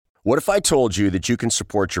What if I told you that you can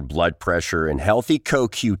support your blood pressure and healthy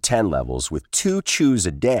CoQ10 levels with 2 chews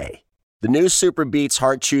a day? The new Super Beats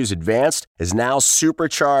Heart Chews Advanced is now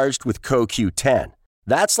supercharged with CoQ10.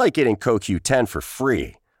 That's like getting CoQ10 for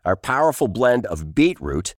free. Our powerful blend of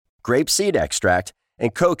beetroot, grapeseed extract,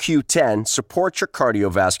 and CoQ10 supports your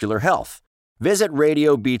cardiovascular health. Visit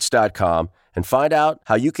RadioBeats.com and find out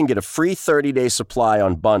how you can get a free 30-day supply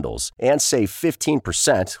on bundles and save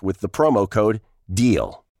 15% with the promo code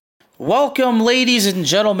DEAL. Welcome, ladies and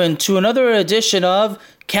gentlemen, to another edition of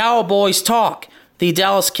Cowboys Talk, the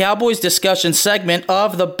Dallas Cowboys discussion segment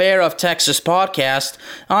of the Bear of Texas podcast.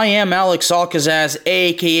 I am Alex Alcazaz,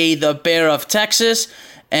 a.k.a. the Bear of Texas.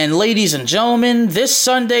 And ladies and gentlemen, this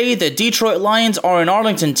Sunday, the Detroit Lions are in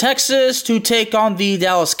Arlington, Texas to take on the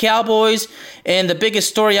Dallas Cowboys. And the biggest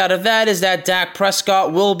story out of that is that Dak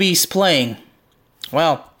Prescott will be playing.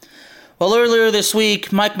 Well, earlier this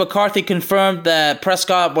week, Mike McCarthy confirmed that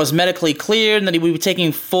Prescott was medically cleared and that he would be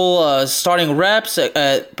taking full starting reps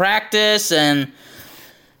at practice. And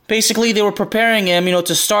basically, they were preparing him,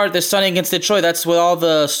 to start this Sunday against Detroit. That's what all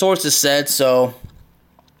the sources said. So,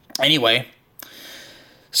 anyway.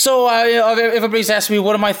 So, everybody's asking me,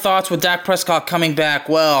 what are my thoughts with Dak Prescott coming back?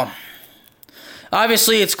 Well,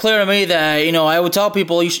 obviously, it's clear to me that, I would tell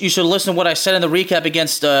people you should listen to what I said in the recap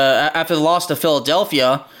against after the loss to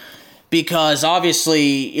Philadelphia. Because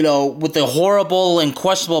obviously, with the horrible and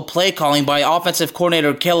questionable play calling by offensive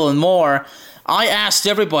coordinator Kellen Moore, I asked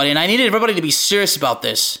everybody, and I needed everybody to be serious about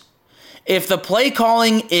this. If the play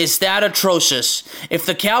calling is that atrocious, if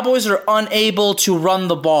the Cowboys are unable to run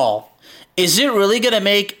the ball, is it really going to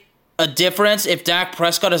make a difference if Dak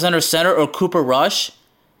Prescott is under center or Cooper Rush?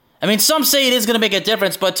 I mean, some say it is going to make a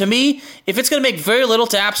difference, but to me, if it's going to make very little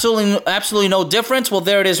to absolutely no difference, well,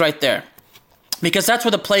 there it is right there. Because that's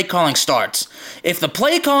where the play calling starts. If the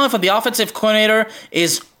play calling from the offensive coordinator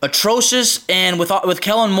is atrocious, and with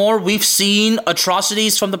Kellen Moore, we've seen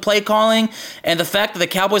atrocities from the play calling, and the fact that the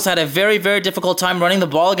Cowboys had a very, very difficult time running the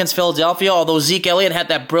ball against Philadelphia, although Zeke Elliott had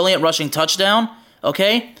that brilliant rushing touchdown,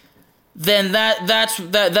 okay? Then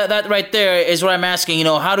that right there is what I'm asking,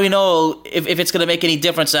 how do we know if it's going to make any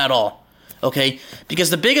difference at all? Okay, because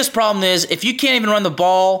the biggest problem is if you can't even run the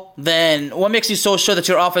ball, then what makes you so sure that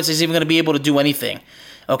your offense is even going to be able to do anything?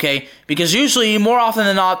 Okay, because usually, more often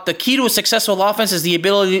than not, the key to a successful offense is the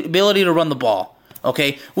ability to run the ball.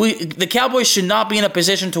 Okay, the Cowboys should not be in a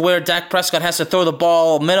position to where Dak Prescott has to throw the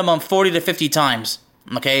ball minimum 40 to 50 times.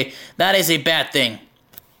 Okay, that is a bad thing.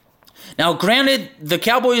 Now, granted, the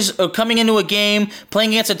Cowboys are coming into a game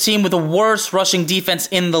playing against a team with the worst rushing defense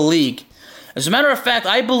in the league. As a matter of fact,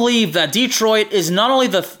 I believe that Detroit is not only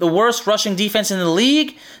the worst rushing defense in the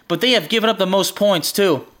league, but they have given up the most points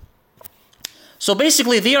too. So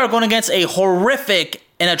basically, they are going against a horrific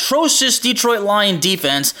and atrocious Detroit Lion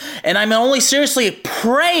defense, and I'm only seriously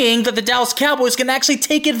praying that the Dallas Cowboys can actually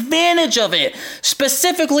take advantage of it,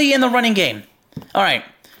 specifically in the running game. All right,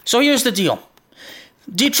 so here's the deal.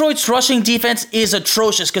 Detroit's rushing defense is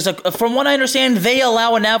atrocious because, from what I understand, they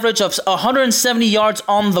allow an average of 170 yards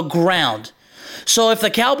on the ground. So if the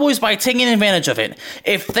Cowboys, by taking advantage of it,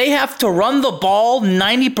 if they have to run the ball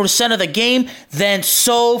 90% of the game, then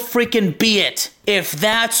so freaking be it. If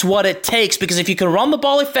that's what it takes, because if you can run the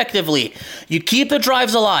ball effectively, you keep the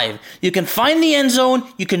drives alive, you can find the end zone,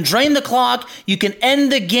 you can drain the clock, you can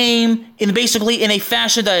end the game in a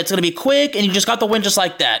fashion that it's going to be quick, and you just got the win just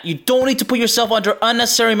like that. You don't need to put yourself under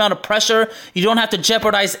unnecessary amount of pressure. You don't have to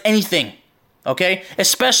jeopardize anything, okay?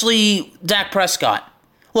 Especially Dak Prescott.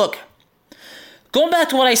 Look, going back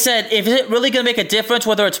to what I said, is it really going to make a difference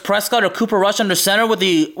whether it's Prescott or Cooper Rush under center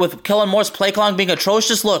with Kellen Moore's play calling being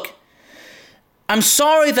atrocious? Look, I'm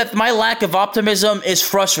sorry that my lack of optimism is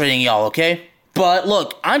frustrating y'all, okay? But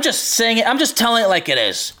look, I'm just saying it, I'm just telling it like it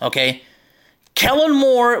is, okay? Kellen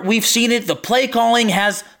Moore, we've seen it, the play calling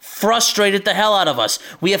has frustrated the hell out of us.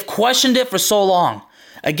 We have questioned it for so long.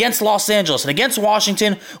 Against Los Angeles and against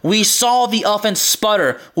Washington, we saw the offense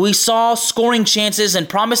sputter. We saw scoring chances and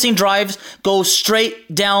promising drives go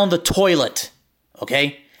straight down the toilet.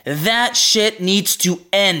 Okay? That shit needs to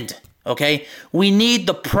end. Okay? We need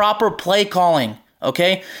the proper play calling.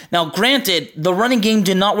 Okay? Now, granted, the running game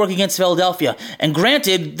did not work against Philadelphia. And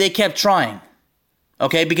granted, they kept trying.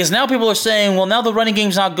 Okay? Because now people are saying, well, now the running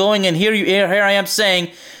game's not going, and here I am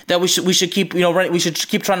saying that we should keep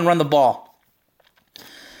trying to run the ball.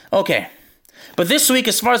 Okay, but this week,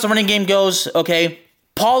 as far as the running game goes, okay,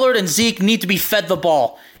 Pollard and Zeke need to be fed the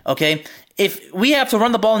ball, okay? If we have to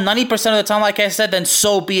run the ball 90% of the time, like I said, then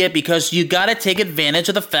so be it, because you got to take advantage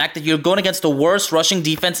of the fact that you're going against the worst rushing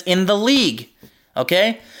defense in the league,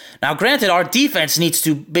 okay? Now, granted, our defense needs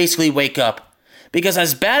to basically wake up, Because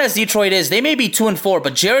as bad as Detroit is, they may be 2-4,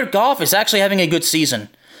 but Jared Goff is actually having a good season.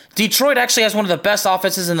 Detroit actually has one of the best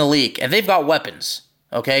offenses in the league, and they've got weapons,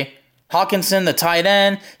 okay? Hawkinson, the tight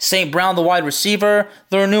end, St. Brown, the wide receiver.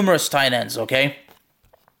 There are numerous tight ends, okay?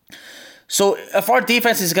 So if our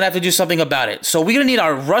defense is going to have to do something about it. So we're going to need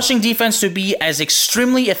our rushing defense to be as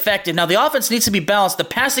extremely effective. Now, the offense needs to be balanced. The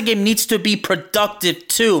passing game needs to be productive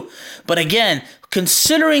too. But again,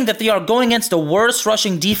 considering that they are going against the worst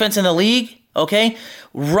rushing defense in the league, okay,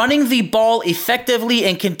 running the ball effectively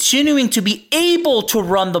and continuing to be able to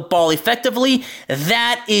run the ball effectively,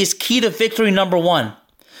 that is key to victory number one.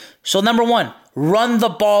 So number one, run the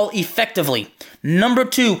ball effectively. Number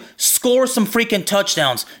two, score some freaking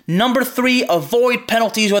touchdowns. Number three, avoid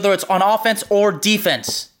penalties, whether it's on offense or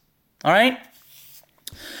defense. All right?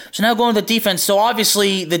 So now going to the defense. So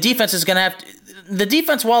obviously the defense is going to have to... The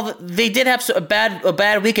defense, while they did have a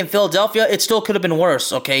bad week in Philadelphia, it still could have been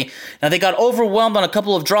worse, okay? Now, they got overwhelmed on a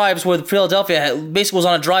couple of drives where Philadelphia basically was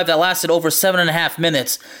on a drive that lasted over 7.5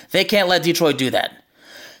 minutes. They can't let Detroit do that.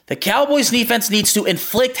 The Cowboys defense needs to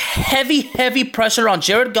inflict heavy pressure on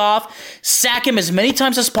Jared Goff, sack him as many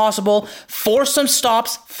times as possible, force some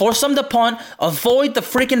stops, force him to punt, avoid the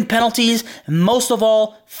freaking penalties, and most of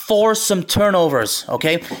all, force some turnovers,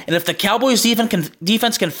 okay? And if the Cowboys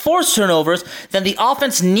defense can force turnovers, then the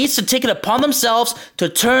offense needs to take it upon themselves to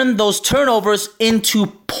turn those turnovers into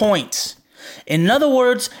points. In other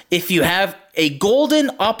words, if you have a golden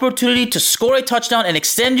opportunity to score a touchdown and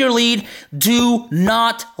extend your lead, do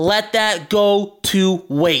not let that go to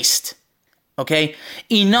waste. Okay?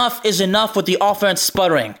 Enough is enough with the offense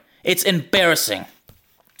sputtering. It's embarrassing.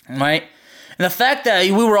 Right? And the fact that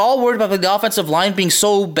we were all worried about the offensive line being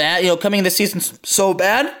so bad, coming this season so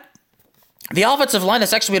bad, the offensive line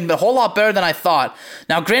has actually been a whole lot better than I thought.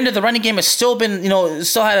 Now, granted, the running game has still been,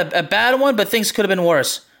 still had a bad one, but things could have been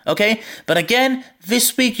worse. Okay? But again,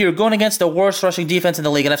 this week you're going against the worst rushing defense in the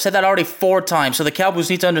league. And I've said that already 4 times. So the Cowboys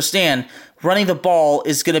need to understand running the ball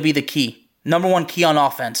is going to be the key. Number one key on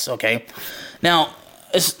offense. Okay? Now,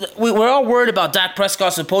 we're all worried about Dak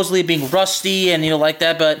Prescott supposedly being rusty and, like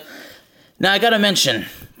that. But now I got to mention,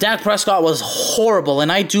 Dak Prescott was horrible.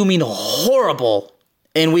 And I do mean horrible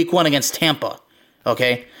in week 1 against Tampa.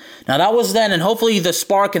 Okay? Now that was then. And hopefully the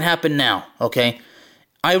spark can happen now. Okay?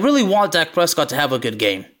 I really want Dak Prescott to have a good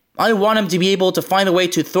game. I want him to be able to find a way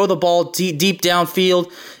to throw the ball deep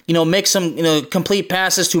downfield, make some complete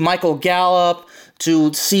passes to Michael Gallup,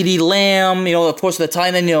 to CeeDee Lamb, of course the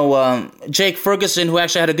tight end, Jake Ferguson, who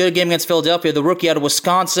actually had a good game against Philadelphia, the rookie out of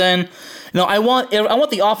Wisconsin. I want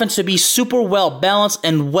the offense to be super well balanced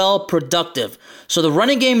and well productive. So the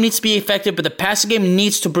running game needs to be effective, but the passing game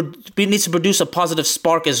needs to produce a positive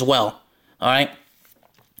spark as well. All right.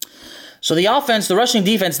 So the offense, the rushing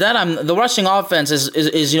defense, the rushing offense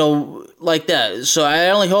is like that. So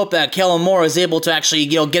I only hope that Kellen Moore is able to actually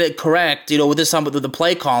get it correct. With this time with the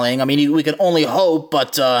play calling. I mean, we can only hope,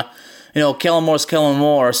 but Kellen Moore's Kellen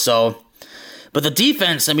Moore. So, but the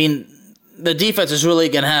defense, the defense is really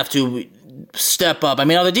gonna have to step up.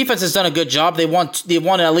 The defense has done a good job. They've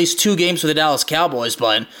won at least 2 games for the Dallas Cowboys,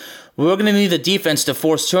 but we're gonna need the defense to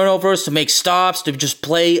force turnovers, to make stops, to just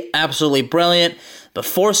play absolutely brilliant. But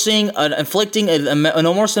inflicting an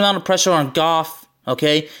enormous amount of pressure on Goff,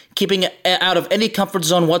 okay, keeping it out of any comfort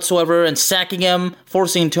zone whatsoever and sacking him,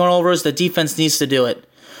 forcing turnovers, the defense needs to do it.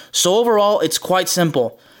 So overall, it's quite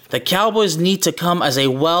simple. The Cowboys need to come as a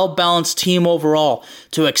well-balanced team overall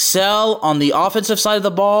to excel on the offensive side of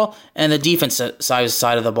the ball and the defensive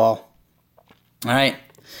side of the ball. All right?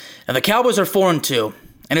 Now, the Cowboys are 4-2.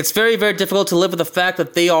 And it's very, very difficult to live with the fact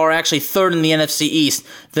that they are actually 3rd in the NFC East.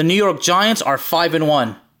 The New York Giants are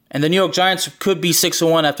 5-1. And the New York Giants could be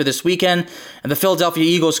 6-1 after this weekend. And the Philadelphia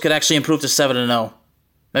Eagles could actually improve to 7-0.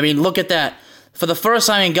 Look at that. For the first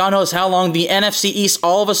time in God knows how long, the NFC East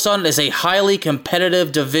all of a sudden is a highly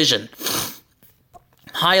competitive division.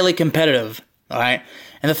 Highly competitive. All right?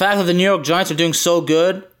 And the fact that the New York Giants are doing so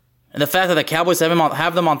good, and the fact that the Cowboys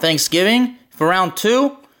have them on Thanksgiving for round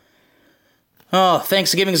 2,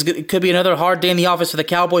 Thanksgiving could be another hard day in the office for the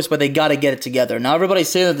Cowboys, but they got to get it together. Now, everybody's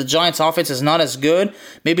saying that the Giants' offense is not as good.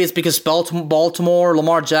 Maybe it's because Baltimore,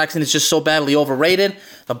 Lamar Jackson is just so badly overrated.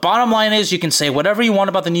 The bottom line is you can say whatever you want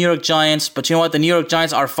about the New York Giants, but you know what? The New York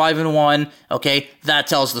Giants are 5-1. Okay, that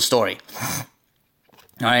tells the story. All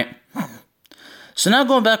right. So now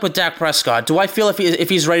going back with Dak Prescott, do I feel if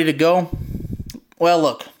he's ready to go? Well,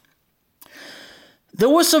 look. There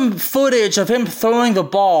was some footage of him throwing the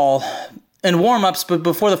ball in warm-ups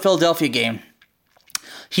before the Philadelphia game.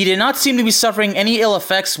 He did not seem to be suffering any ill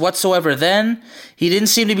effects whatsoever then. He didn't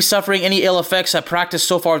seem to be suffering any ill effects at practice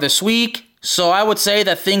so far this week. So I would say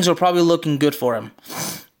that things are probably looking good for him.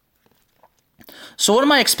 So what are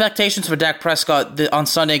my expectations for Dak Prescott on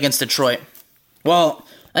Sunday against Detroit? Well,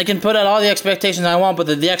 I can put out all the expectations I want, but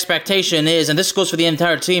the expectation is, and this goes for the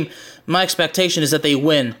entire team, my expectation is that they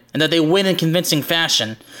win, and that they win in convincing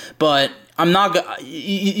fashion. But I'm not.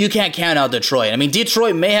 You can't count out Detroit. I mean,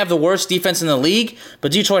 Detroit may have the worst defense in the league,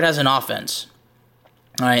 but Detroit has an offense.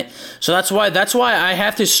 All right, so that's why I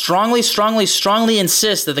have to strongly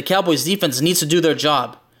insist that the Cowboys defense needs to do their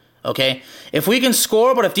job. Okay, if we can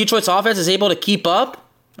score, but if Detroit's offense is able to keep up,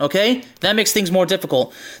 okay, that makes things more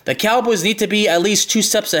difficult. The Cowboys need to be at least 2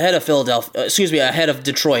 steps ahead of ahead of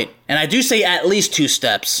Detroit, and I do say at least 2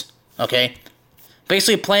 steps. Okay,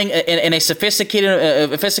 basically playing in a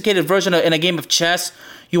sophisticated version in a game of chess.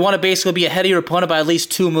 You want to basically be ahead of your opponent by at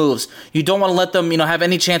least 2 moves. You don't want to let them, have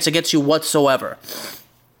any chance against you whatsoever.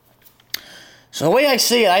 So the way I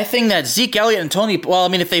see it, I think that Zeke Elliott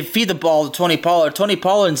and if they feed the ball to Tony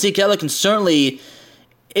Pollard and Zeke Elliott can certainly,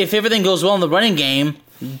 if everything goes well in the running game,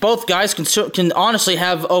 both guys can honestly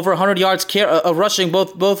have over 100 yards rushing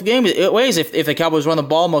both ways if the Cowboys run the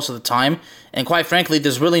ball most of the time. And quite frankly,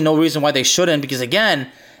 there's really no reason why they shouldn't, because again,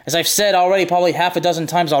 as I've said already, probably half a dozen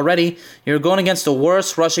times already, you're going against the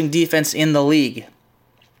worst rushing defense in the league.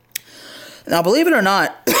 Now, believe it or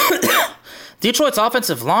not, Detroit's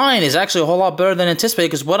offensive line is actually a whole lot better than anticipated,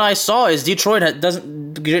 because what I saw is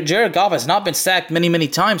Jared Goff has not been sacked many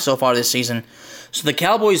times so far this season. So the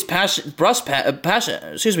Cowboys' the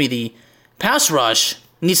pass rush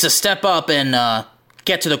needs to step up and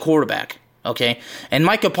get to the quarterback. Okay, and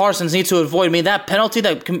Micah Parsons needs to avoid that penalty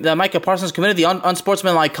that Micah Parsons committed, the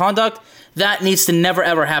unsportsmanlike conduct, that needs to never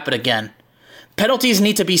ever happen again. Penalties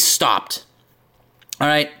need to be stopped. All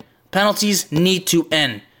right, penalties need to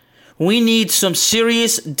end. We need some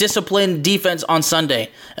serious, disciplined defense on Sunday.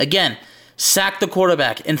 Again, sack the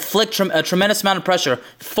quarterback, inflict a tremendous amount of pressure,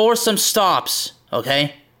 force some stops,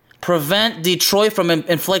 okay? Prevent Detroit from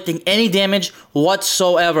inflicting any damage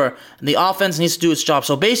whatsoever. The offense needs to do its job.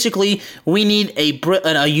 So basically, we need a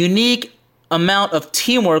unique amount of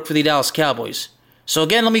teamwork for the Dallas Cowboys. So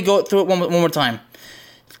again, let me go through it one more time.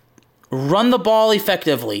 Run the ball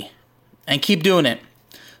effectively and keep doing it.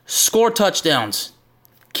 Score touchdowns.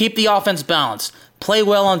 Keep the offense balanced. Play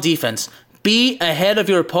well on defense. Be ahead of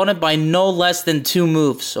your opponent by no less than 2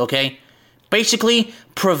 moves, okay? Basically,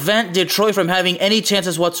 prevent Detroit from having any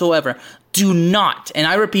chances whatsoever. Do not, and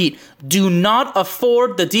I repeat, do not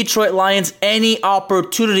afford the Detroit Lions any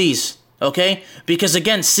opportunities, okay? Because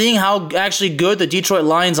again, seeing how actually good the Detroit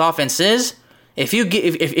Lions offense is, if you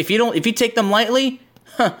take them lightly,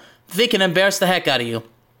 they can embarrass the heck out of you.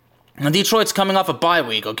 And Detroit's coming off a bye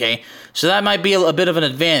week, okay? So that might be a bit of an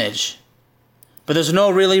advantage. But there's no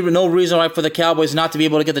reason why for the Cowboys not to be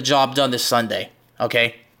able to get the job done this Sunday,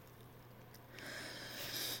 okay?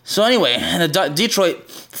 So anyway, Detroit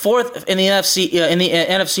 4th in the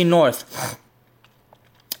NFC North.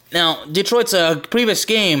 Now, Detroit's previous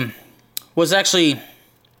game was actually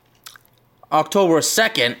October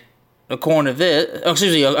 2nd, according to this.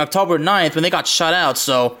 October 9th when they got shut out.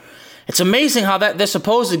 So it's amazing how their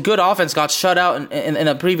supposed good offense got shut out in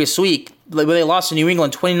a previous week when they lost to New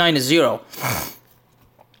England 29-0.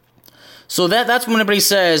 So that's when everybody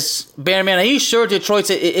says, Bearman, are you sure Detroit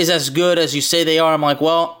is as good as you say they are? I'm like,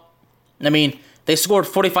 well, I mean, they scored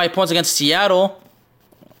 45 points against Seattle.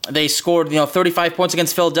 They scored 35 points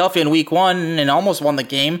against Philadelphia in Week 1 and almost won the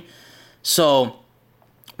game. So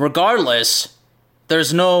regardless,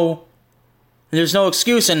 there's no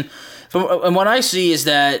excuse. And what I see is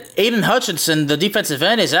that Aiden Hutchinson, the defensive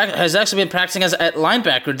end, has actually been practicing at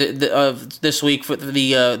linebacker this week for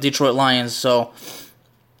the Detroit Lions. So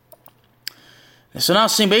now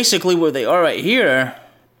seeing basically where they are right here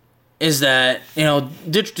is that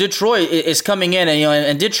Detroit is coming in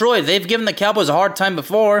and Detroit, they've given the Cowboys a hard time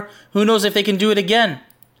before. Who knows if they can do it again?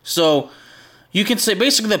 So you can say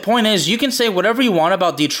basically the point is you can say whatever you want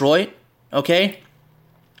about Detroit, okay?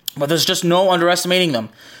 But there's just no underestimating them.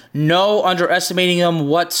 No underestimating them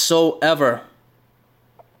whatsoever.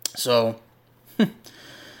 So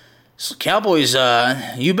Cowboys,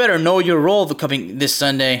 you better know your role coming this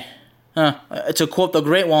Sunday. To quote the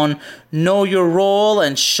great one, know your role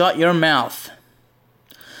and shut your mouth.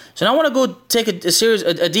 So now I want to go take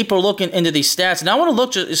a deeper look into these stats. And I want to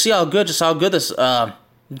look to see how good this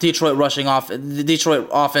Detroit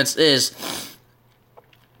offense is.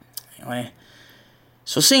 Anyway,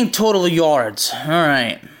 so seeing total yards. All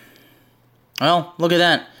right. Well, look at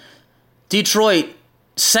that. Detroit,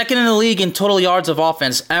 second in the league in total yards of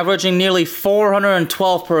offense, averaging nearly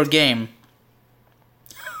 412 per game.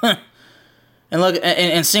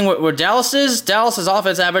 and seeing where Dallas is. Dallas's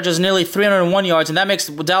offense averages nearly 301 yards, and that makes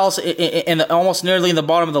Dallas almost nearly in the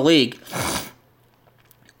bottom of the league.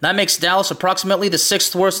 That makes Dallas approximately the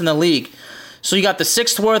 6th worst in the league. So you got the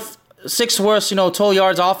sixth worst, total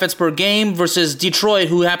yards offense per game versus Detroit,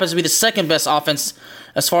 who happens to be the 2nd best offense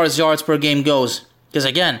as far as yards per game goes. Because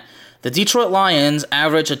again, the Detroit Lions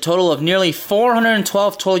average a total of nearly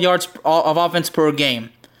 412 total yards of offense per game.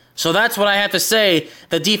 So that's what I have to say.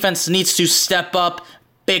 The defense needs to step up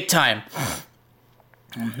big time.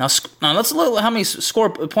 Now let's look at how many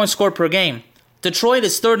points scored per game. Detroit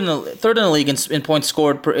is third in the league in points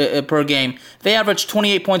scored per game. They average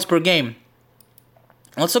 28 points per game.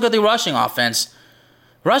 Let's look at the rushing offense.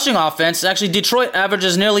 Rushing offense, actually, Detroit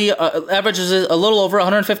averages a little over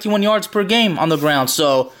 151 yards per game on the ground.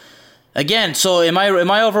 So, again, am I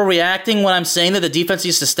overreacting when I'm saying that the defense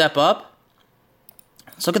needs to step up?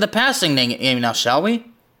 Let's look at the passing game now, shall we?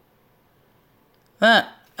 An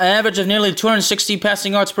average of nearly 260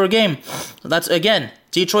 passing yards per game. So that's, again,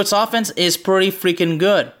 Detroit's offense is pretty freaking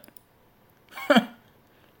good.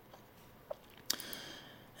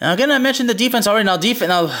 Now, again, I mentioned the defense already. Now,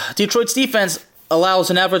 Detroit's defense allows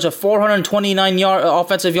an average of 429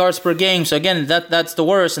 offensive yards per game. So, again, that's the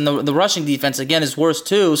worst. And the rushing defense, again, is worse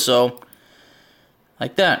too. So,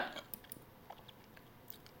 like that.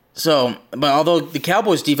 So, but although the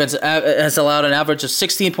Cowboys' defense has allowed an average of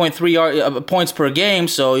 16.3 points per game,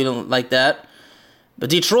 so, like that. But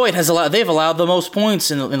Detroit they've allowed the most points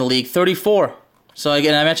in the league, 34. So,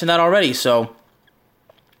 again, I mentioned that already. So,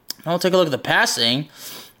 I'll take a look at the passing.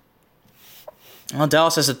 Well,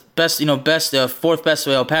 Dallas has the best, 4th best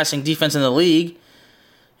passing defense in the league.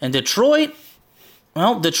 And Detroit's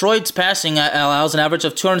passing allows an average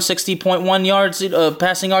of 260.1 yards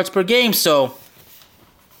passing yards per game. So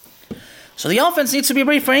the offense needs to be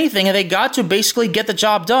ready for anything, and they got to basically get the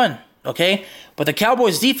job done, okay? But the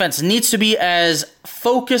Cowboys' defense needs to be as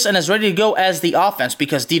focused and as ready to go as the offense,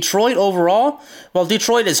 because Detroit overall, while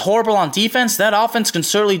Detroit is horrible on defense, that offense can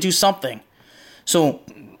certainly do something. So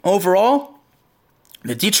overall,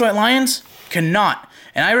 the Detroit Lions cannot,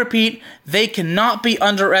 and I repeat, they cannot be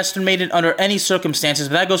underestimated under any circumstances.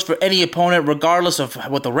 But that goes for any opponent, regardless of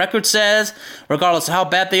what the record says, regardless of how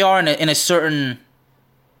bad they are in a certain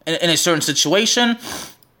situation.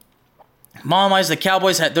 Bottom line is the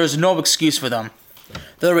Cowboys, there's no excuse for them.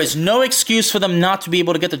 There is no excuse for them not to be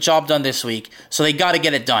able to get the job done this week. So they got to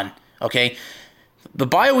get it done, okay? The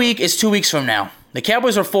bye week is 2 weeks from now. The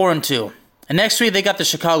Cowboys are 4-2. And next week, they got the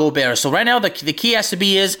Chicago Bears. So right now, the key has to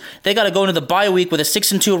be is they got to go into the bye week with a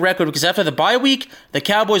 6-2 record, because after the bye week, the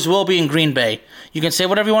Cowboys will be in Green Bay. You can say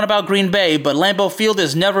whatever you want about Green Bay, but Lambeau Field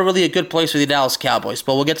is never really a good place for the Dallas Cowboys.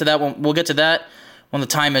 But we'll get to that when the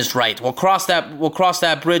time is right. We'll cross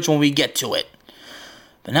that bridge when we get to it.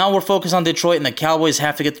 But now we're focused on Detroit, and the Cowboys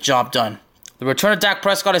have to get the job done. The return of Dak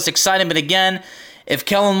Prescott is exciting, but again, if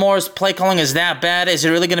Kellen Moore's play calling is that bad, is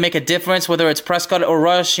it really going to make a difference whether it's Prescott or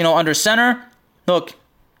Rush, under center? Look,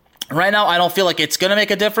 right now I don't feel like it's going to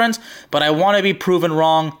make a difference, but I want to be proven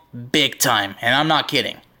wrong big time, and I'm not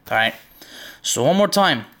kidding, all right? So one more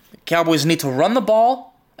time, the Cowboys need to run the ball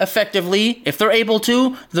effectively. If they're able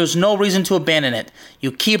to, there's no reason to abandon it.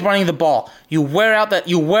 You keep running the ball. You wear out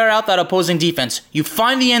that opposing defense. You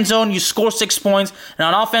find the end zone, you score 6 points, and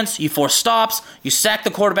on offense, you force stops, you sack the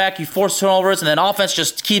quarterback, you force turnovers, and then offense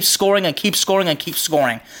just keeps scoring and keeps scoring and keeps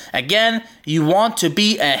scoring. Again, you want to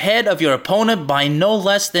be ahead of your opponent by no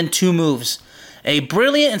less than 2 moves. A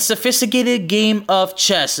brilliant and sophisticated game of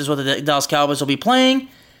chess is what the Dallas Cowboys will be playing,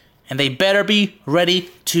 and they better be ready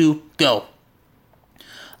to go.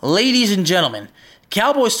 Ladies and gentlemen,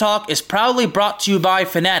 Cowboys Talk is proudly brought to you by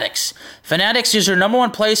Fanatics. Fanatics is your number one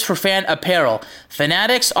place for fan apparel.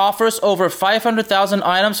 Fanatics offers over 500,000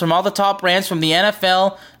 items from all the top brands from the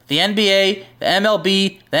NFL, the NBA, the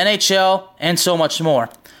MLB, the NHL, and so much more.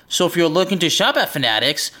 So if you're looking to shop at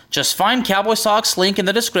Fanatics, just find Cowboys Talk's link in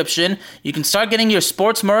the description. You can start getting your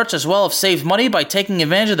sports merch as well as save money by taking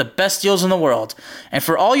advantage of the best deals in the world. And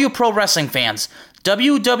for all you pro wrestling fans,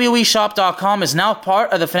 WWEshop.com is now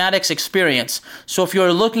part of the Fanatics experience. So if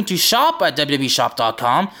you're looking to shop at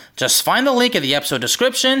WWEshop.com, just find the link in the episode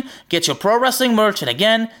description, get your pro wrestling merch, and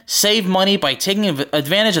again, save money by taking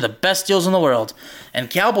advantage of the best deals in the world.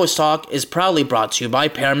 And Cowboys Talk is proudly brought to you by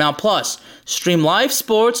Paramount Plus. Stream live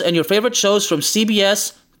sports and your favorite shows from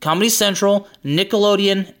CBS, Comedy Central,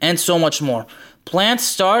 Nickelodeon, and so much more. Plans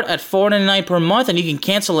start at $4.99 per month, and you can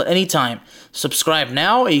cancel at any time. Subscribe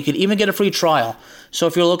now, and you can even get a free trial. So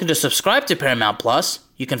if you're looking to subscribe to Paramount Plus,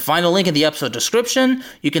 you can find the link in the episode description.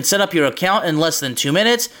 You can set up your account in less than 2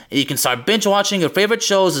 minutes, and you can start binge watching your favorite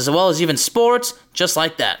shows as well as even sports, just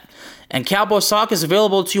like that. And Cowboys Talk is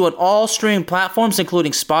available to you on all streaming platforms,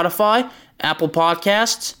 including Spotify, Apple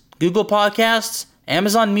Podcasts, Google Podcasts,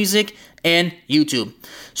 Amazon Music, and YouTube.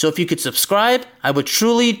 So if you could subscribe, I would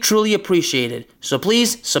truly, truly appreciate it. So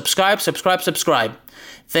please subscribe.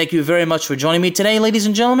 Thank you very much for joining me today, ladies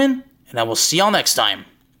and gentlemen, and I will see y'all next time.